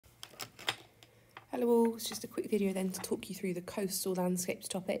Hello all, it's just a quick video then to talk you through the coastal landscapes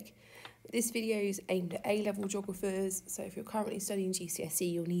topic. This video is aimed at A-level geographers, so if you're currently studying GCSE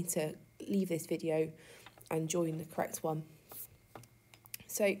you'll need to leave this video and join the correct one.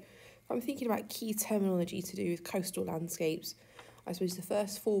 So if I'm thinking about key terminology to do with coastal landscapes, I suppose the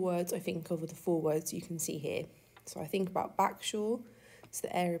first four words I think of are the four words you can see here. So I think about backshore, it's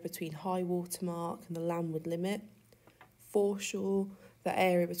the area between high water mark and the landward limit. Foreshore, that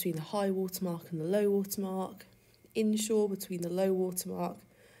area between the high water mark and the low water mark. Inshore, between the low water mark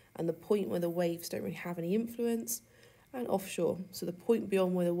and the point where the waves don't really have any influence. And offshore, so the point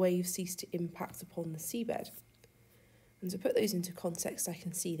beyond where the waves cease to impact upon the seabed. And to put those into context, I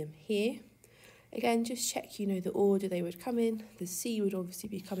can see them here. Again, just check you know the order they would come in. The sea would obviously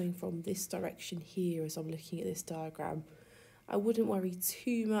be coming from this direction here as I'm looking at this diagram. I wouldn't worry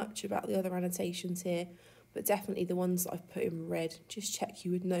too much about the other annotations here, but definitely the ones that I've put in red, just check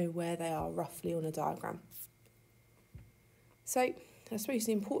you would know where they are roughly on a diagram. So I suppose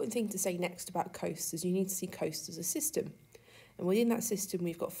the important thing to say next about coasts is you need to see coast as a system. And within that system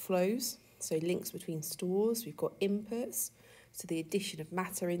we've got flows, so links between stores, we've got inputs, so the addition of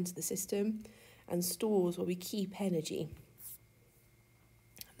matter into the system, and stores where we keep energy.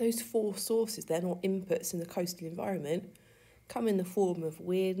 Those four sources then, or inputs in the coastal environment, come in the form of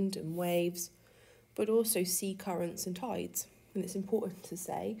wind and waves, but also sea currents and tides. And it's important to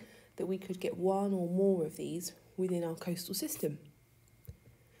say that we could get one or more of these within our coastal system.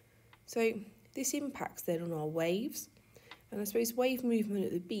 So this impacts then on our waves. And I suppose wave movement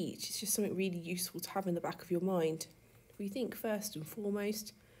at the beach is just something really useful to have in the back of your mind. If we think first and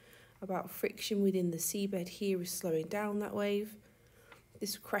foremost about friction within the seabed here is slowing down that wave.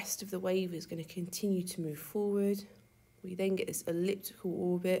 This crest of the wave is going to continue to move forward. We then get this elliptical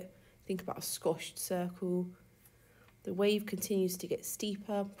orbit. Think about a squashed circle. The wave continues to get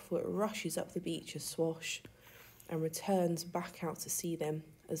steeper before it rushes up the beach as swash and returns back out to sea then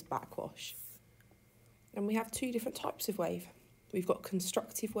as backwash. And we have two different types of wave. We've got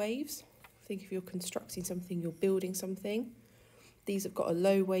constructive waves. Think if you're constructing something, you're building something. These have got a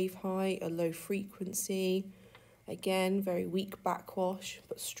low wave height, a low frequency. Again, very weak backwash,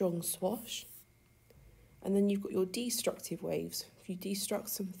 but strong swash. And then you've got your destructive waves. If you destruct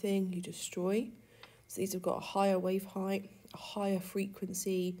something, you destroy. So these have got a higher wave height, a higher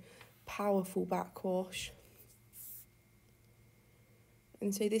frequency, powerful backwash.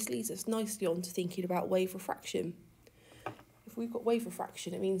 And so this leads us nicely on to thinking about wave refraction. If we've got wave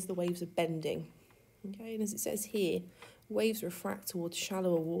refraction, it means the waves are bending. Okay, and as it says here, waves refract towards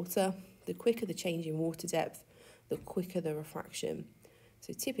shallower water. The quicker the change in water depth, the quicker the refraction.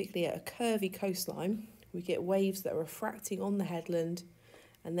 So typically at a curvy coastline, we get waves that are refracting on the headland,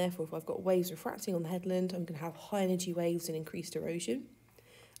 and therefore if I've got waves refracting on the headland, I'm going to have high energy waves and increased erosion,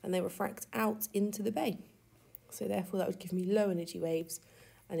 and they refract out into the bay. So therefore that would give me low energy waves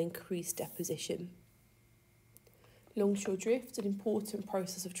and increased deposition. Longshore drift, an important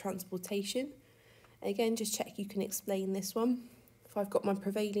process of transportation. Again, just check you can explain this one. If I've got my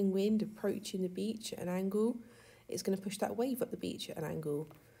prevailing wind approaching the beach at an angle, it's going to push that wave up the beach at an angle.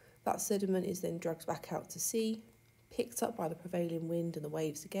 That sediment is then dragged back out to sea, picked up by the prevailing wind and the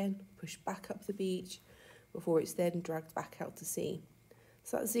waves again, pushed back up the beach before it's then dragged back out to sea.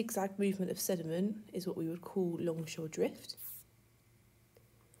 So that zigzag movement of sediment is what we would call longshore drift.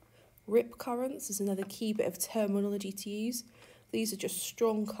 Rip currents is another key bit of terminology to use. These are just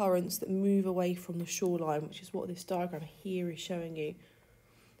strong currents that move away from the shoreline, which is what this diagram here is showing you.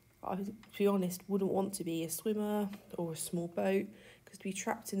 I, to be honest, wouldn't want to be a swimmer or a small boat, because to be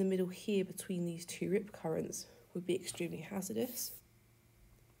trapped in the middle here between these two rip currents would be extremely hazardous.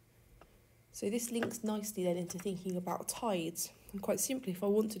 So this links nicely then into thinking about tides. And quite simply, if I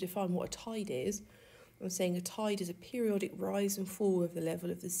want to define what a tide is, I'm saying a tide is a periodic rise and fall of the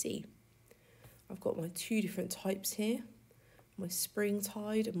level of the sea. I've got my two different types here, my spring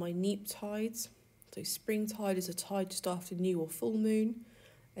tide and my neap tides. So spring tide is a tide just after new or full moon.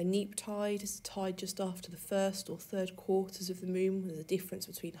 A neap tide is a tide just after the first or third quarters of the moon. There's a difference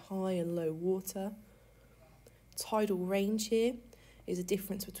between high and low water. Tidal range here is a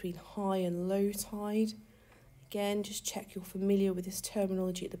difference between high and low tide. Again, just check you're familiar with this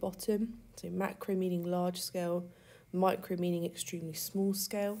terminology at the bottom. So macro meaning large scale, micro meaning extremely small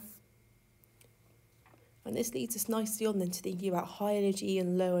scale. And this leads us nicely on then to thinking about high energy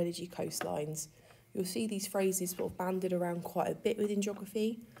and low energy coastlines. You'll see these phrases sort of banded around quite a bit within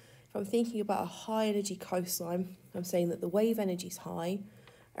geography. If I'm thinking about a high energy coastline, I'm saying that the wave energy is high,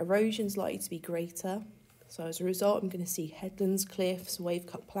 erosion's likely to be greater. So as a result, I'm going to see headlands, cliffs,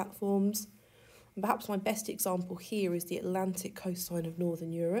 wave-cut platforms. And perhaps my best example here is the Atlantic coastline of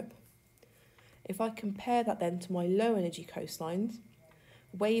Northern Europe. If I compare that then to my low energy coastlines,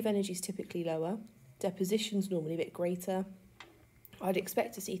 wave energy is typically lower, deposition's normally a bit greater. I'd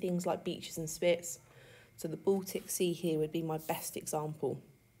expect to see things like beaches and spits, so the Baltic Sea here would be my best example.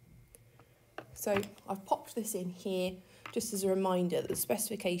 So I've popped this in here just as a reminder that the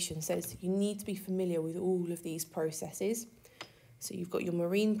specification says you need to be familiar with all of these processes. So you've got your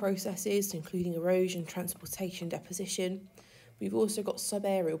marine processes, including erosion, transportation, deposition. We've also got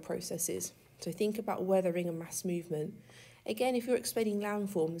subaerial processes. So think about weathering and mass movement. Again, if you're explaining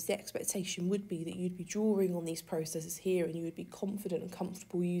landforms, the expectation would be that you'd be drawing on these processes here and you would be confident and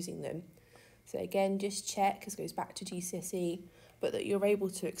comfortable using them. So again, just check, this goes back to GCSE, but that you're able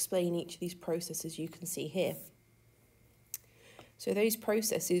to explain each of these processes you can see here. So those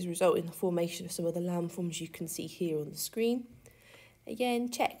processes result in the formation of some of the landforms you can see here on the screen. Again,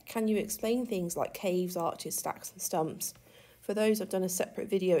 check, can you explain things like caves, arches, stacks and stumps? For those, I've done a separate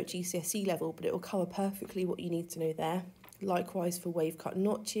video at GCSE level, but it will cover perfectly what you need to know there. Likewise for wave cut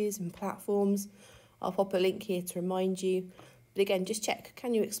notches and platforms. I'll pop a link here to remind you. But again, just check,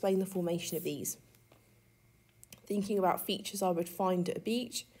 can you explain the formation of these? Thinking about features I would find at a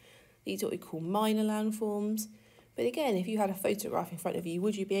beach, these are what we call minor landforms. But again, if you had a photograph in front of you,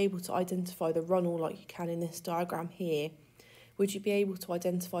 would you be able to identify the runnel like you can in this diagram here? Would you be able to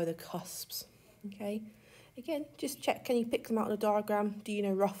identify the cusps? Okay, again, just check, can you pick them out in a diagram? Do you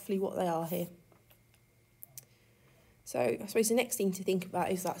know roughly what they are here? So I suppose the next thing to think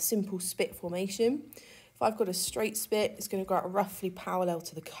about is that simple spit formation. If I've got a straight spit, it's going to go out roughly parallel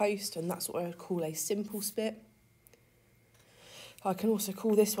to the coast, and that's what I would call a simple spit. I can also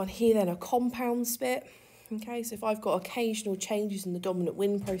call this one here then a compound spit. Okay, so if I've got occasional changes in the dominant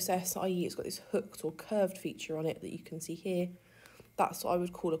wind process, i.e. it's got this hooked or curved feature on it that you can see here, that's what I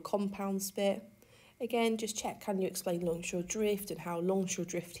would call a compound spit. Again, just check, can you explain longshore drift and how longshore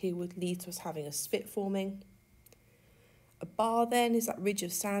drift here would lead to us having a spit forming. A bar then is that ridge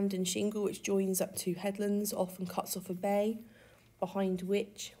of sand and shingle which joins up two headlands, often cuts off a bay, behind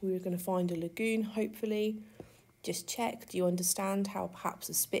which we are going to find a lagoon, hopefully. Just check, do you understand how perhaps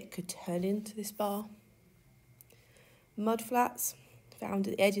a spit could turn into this bar? Mudflats, found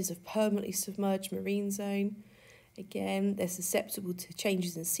at the edges of permanently submerged marine zone. Again, they're susceptible to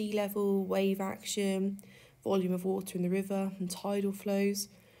changes in sea level, wave action, volume of water in the river and tidal flows.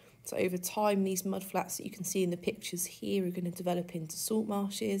 So over time, these mudflats that you can see in the pictures here are going to develop into salt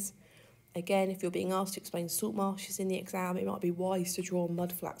marshes. Again, if you're being asked to explain salt marshes in the exam, it might be wise to draw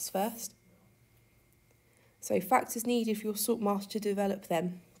mudflats first. So factors needed for your salt marsh to develop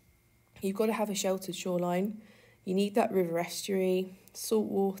them. You've got to have a sheltered shoreline. You need that river estuary, salt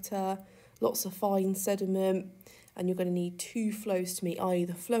water, lots of fine sediment, and you're going to need two flows to meet, i.e.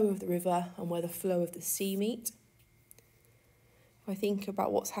 the flow of the river and where the flow of the sea meet. If I think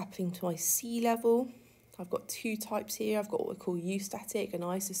about what's happening to my sea level, I've got two types here. I've got what we call eustatic and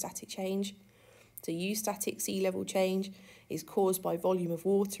isostatic change. So eustatic sea level change is caused by volume of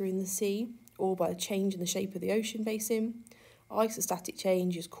water in the sea or by a change in the shape of the ocean basin. Isostatic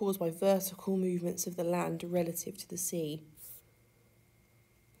change is caused by vertical movements of the land relative to the sea.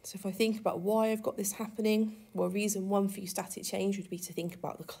 So if I think about why I've got this happening, well, reason one for eustatic change would be to think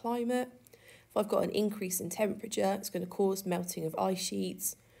about the climate. If I've got an increase in temperature, it's going to cause melting of ice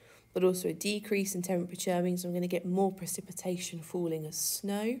sheets, but also a decrease in temperature means I'm going to get more precipitation falling as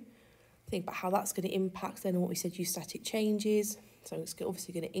snow. Think about how that's going to impact then on what we said eustatic changes. So it's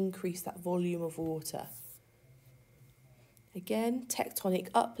obviously going to increase that volume of water. Again, tectonic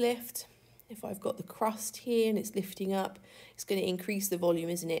uplift. If I've got the crust here and it's lifting up, it's going to increase the volume,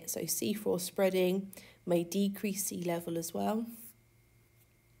 isn't it? So seafloor spreading may decrease sea level as well.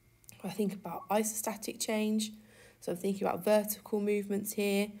 If I think about isostatic change, so I'm thinking about vertical movements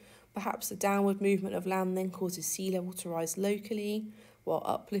here. Perhaps the downward movement of land then causes sea level to rise locally, while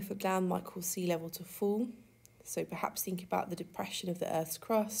uplift of land might cause sea level to fall. So perhaps think about the depression of the Earth's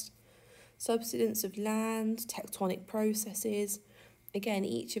crust, subsidence of land, tectonic processes. Again,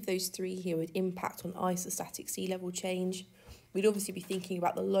 each of those three here would impact on isostatic sea level change. We'd obviously be thinking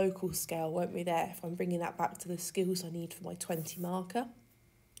about the local scale, won't we, there, if I'm bringing that back to the skills I need for my 20 marker.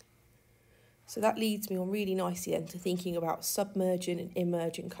 So that leads me on really nicely then to thinking about submergent and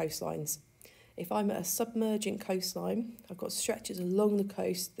emergent coastlines. If I'm at a submergent coastline, I've got stretches along the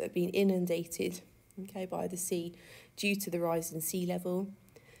coast that have been inundated, okay, by the sea due to the rise in sea level.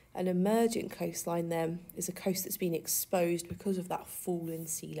 An emergent coastline then is a coast that's been exposed because of that fall in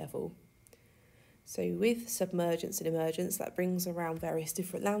sea level. So with submergence and emergence, that brings around various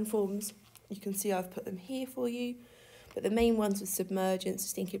different landforms. You can see I've put them here for you, but the main ones with submergence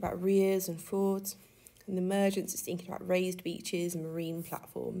is thinking about weirs and fjords, and emergence is thinking about raised beaches and marine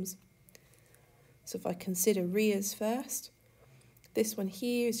platforms. So if I consider RIAs first, this one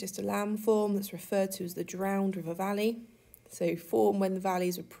here is just a landform that's referred to as the drowned river valley. So formed when the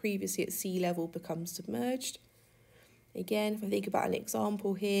valleys were previously at sea level become submerged. Again, if I think about an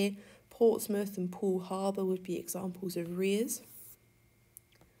example here, Portsmouth and Poole Harbour would be examples of RIAs.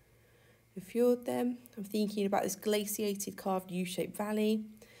 The fjord then, I'm thinking about this glaciated carved U-shaped valley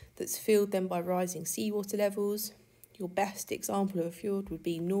that's filled then by rising seawater levels. Your best example of a fjord would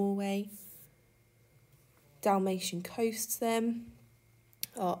be Norway. Dalmatian coasts then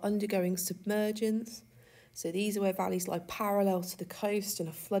are undergoing submergence. So these are where valleys lie parallel to the coast and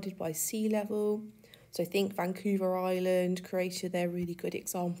are flooded by sea level. So I think Vancouver Island, Croatia, they're really good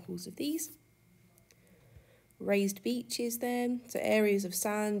examples of these. Raised beaches then, so areas of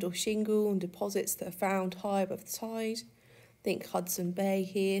sand or shingle and deposits that are found high above the tide. Think Hudson Bay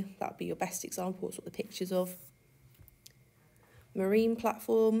here, that would be your best example, that's what the picture's of. Marine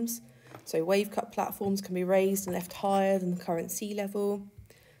platforms, so wave-cut platforms can be raised and left higher than the current sea level.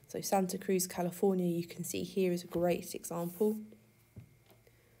 So Santa Cruz, California, you can see here is a great example.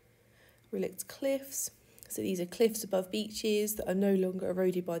 Relic Cliffs, so these are cliffs above beaches that are no longer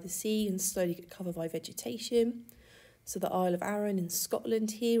eroded by the sea and slowly get covered by vegetation. So the Isle of Arran in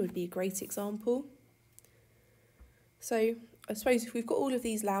Scotland here would be a great example. So I suppose if we've got all of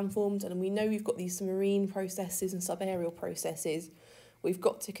these landforms and we know we've got these marine processes and subaerial processes, we've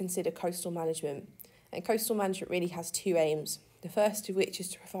got to consider coastal management. And coastal management really has two aims. The first of which is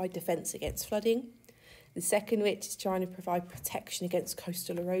to provide defence against flooding. The second of which is trying to provide protection against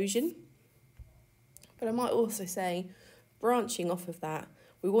coastal erosion. But I might also say, branching off of that,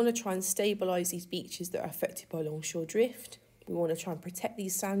 we want to try and stabilise these beaches that are affected by longshore drift. We want to try and protect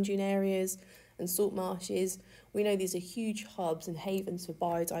these sand dune areas and salt marshes. We know these are huge hubs and havens for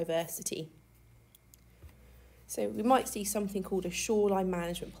biodiversity. So we might see something called a shoreline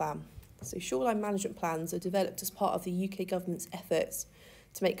management plan. So shoreline management plans are developed as part of the UK government's efforts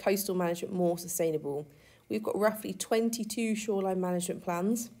to make coastal management more sustainable. We've got roughly 22 shoreline management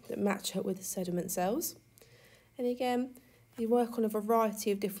plans that match up with the sediment cells. And again, they work on a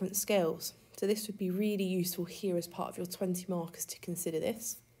variety of different scales. So this would be really useful here as part of your 20 markers to consider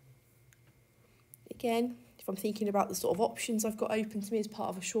this. Again, if I'm thinking about the sort of options I've got open to me as part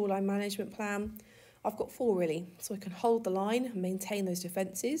of a shoreline management plan, I've got four really. So I can hold the line and maintain those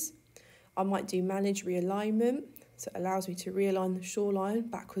defences. I might do manage realignment, so it allows me to realign the shoreline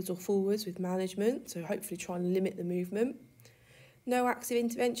backwards or forwards with management, so hopefully try and limit the movement. No active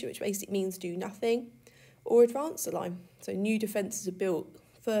intervention, which basically means do nothing, or advance the line, so new defences are built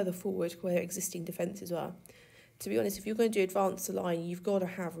further forward where existing defences are. To be honest, if you're going to do advance the line, you've got to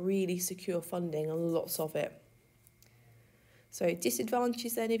have really secure funding and lots of it. So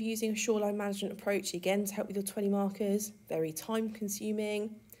disadvantages then of using a shoreline management approach, again to help with your 20 markers, very time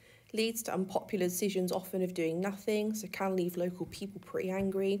consuming, leads to unpopular decisions often of doing nothing, so can leave local people pretty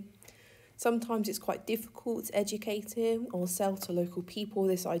angry. Sometimes it's quite difficult to educate them or sell to local people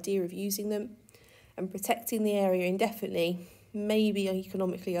this idea of using them. And protecting the area indefinitely may be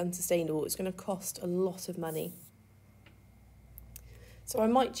economically unsustainable. It's going to cost a lot of money. So I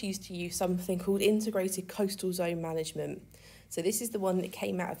might choose to use something called Integrated Coastal Zone Management. So this is the one that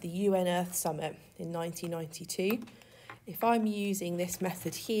came out of the UN Earth Summit in 1992. If I'm using this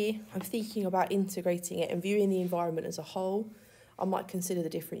method here, I'm thinking about integrating it and viewing the environment as a whole. I might consider the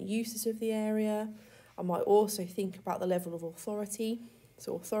different uses of the area. I might also think about the level of authority.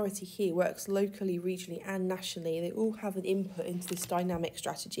 So authority here works locally, regionally and nationally. They all have an input into this dynamic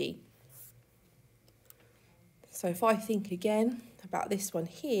strategy. So if I think again about this one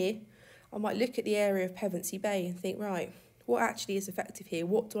here, I might look at the area of Pevensey Bay and think, right, what actually is effective here?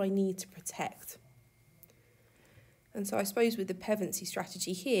 What do I need to protect? And so I suppose with the Pevensey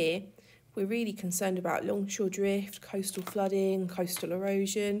strategy here, we're really concerned about longshore drift, coastal flooding, coastal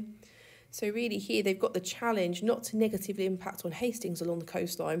erosion. So really here they've got the challenge not to negatively impact on Hastings along the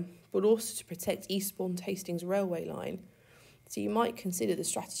coastline, but also to protect Eastbourne to Hastings railway line. So you might consider the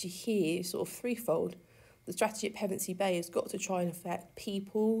strategy here sort of threefold. The strategy at Pevensey Bay has got to try and affect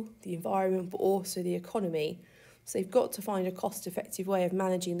people, the environment, but also the economy. So they've got to find a cost-effective way of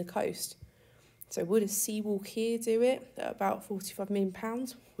managing the coast. So would a seawalk here do it at about £45 million?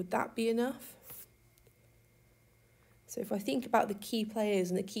 Would that be enough? So if I think about the key players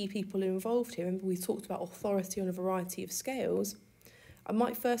and the key people involved here, remember we talked about authority on a variety of scales, I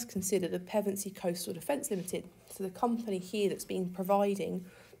might first consider the Pevensey Coastal Defence Limited, so the company here that's been providing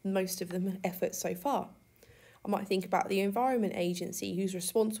most of the efforts so far. I might think about the Environment Agency, who's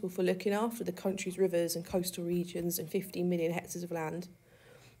responsible for looking after the country's rivers and coastal regions and 15 million hectares of land.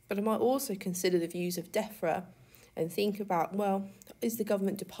 But I might also consider the views of DEFRA and think about, well, is the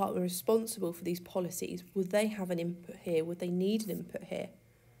government department responsible for these policies? Would they have an input here? Would they need an input here?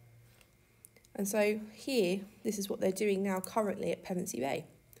 And so here, this is what they're doing now currently at Pevensey Bay.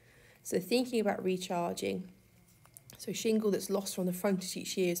 So thinking about recharging, so shingle that's lost from the frontage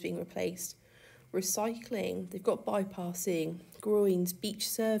each year is being replaced. Recycling, they've got bypassing, groins, beach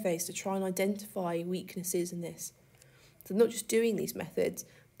surveys to try and identify weaknesses in this. So not just doing these methods,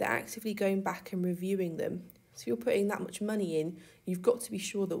 they're actively going back and reviewing them. So if you're putting that much money in, you've got to be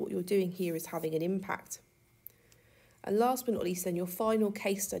sure that what you're doing here is having an impact. And last but not least, then your final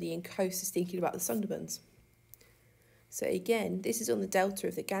case study in coast is thinking about the Sundarbans. So again, this is on the delta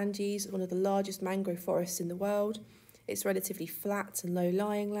of the Ganges, one of the largest mangrove forests in the world. It's relatively flat and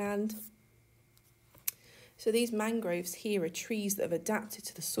low-lying land. So these mangroves here are trees that have adapted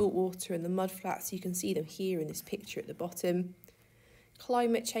to the salt water and the mud flats. You can see them here in this picture at the bottom.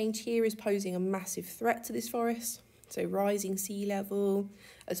 Climate change here is posing a massive threat to this forest. So rising sea level,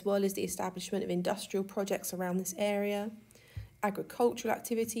 as well as the establishment of industrial projects around this area. Agricultural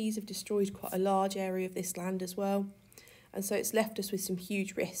activities have destroyed quite a large area of this land as well. And so it's left us with some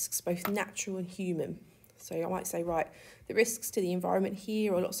huge risks, both natural and human. So I might say, right, the risks to the environment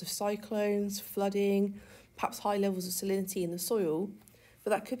here are lots of cyclones, flooding, perhaps high levels of salinity in the soil, but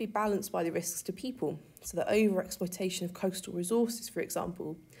that could be balanced by the risks to people. So the over-exploitation of coastal resources, for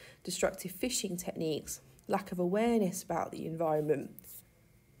example, destructive fishing techniques, lack of awareness about the environment.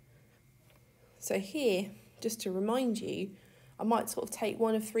 So here, just to remind you, I might sort of take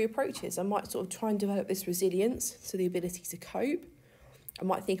one of three approaches. I might sort of try and develop this resilience, so the ability to cope. I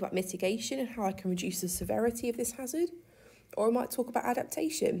might think about mitigation and how I can reduce the severity of this hazard. Or I might talk about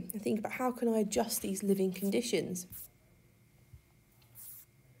adaptation and think about how can I adjust these living conditions.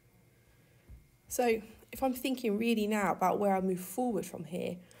 So if I'm thinking really now about where I move forward from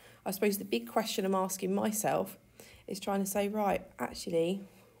here, I suppose the big question I'm asking myself is trying to say, right, actually,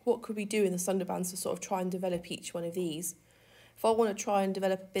 what could we do in the Sundarbans to sort of try and develop each one of these? If I want to try and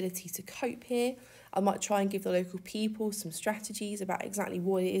develop ability to cope here, I might try and give the local people some strategies about exactly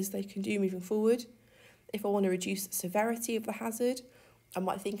what it is they can do moving forward. If I want to reduce the severity of the hazard, I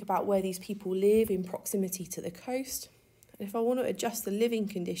might think about where these people live in proximity to the coast. And if I want to adjust the living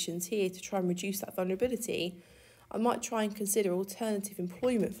conditions here to try and reduce that vulnerability, I might try and consider alternative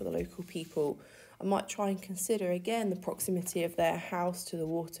employment for the local people. I might try and consider, again, the proximity of their house to the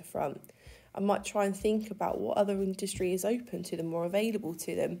waterfront. I might try and think about what other industry is open to them or available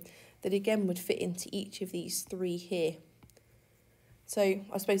to them that, again, would fit into each of these three here. So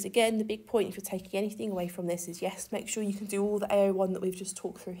I suppose, again, the big point, if you're taking anything away from this, is yes, make sure you can do all the AO1 that we've just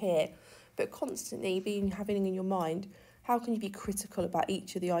talked through here, but constantly having in your mind, how can you be critical about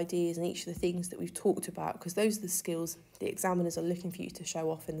each of the ideas and each of the things that we've talked about? Because those are the skills the examiners are looking for you to show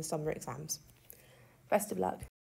off in the summer exams. Best of luck.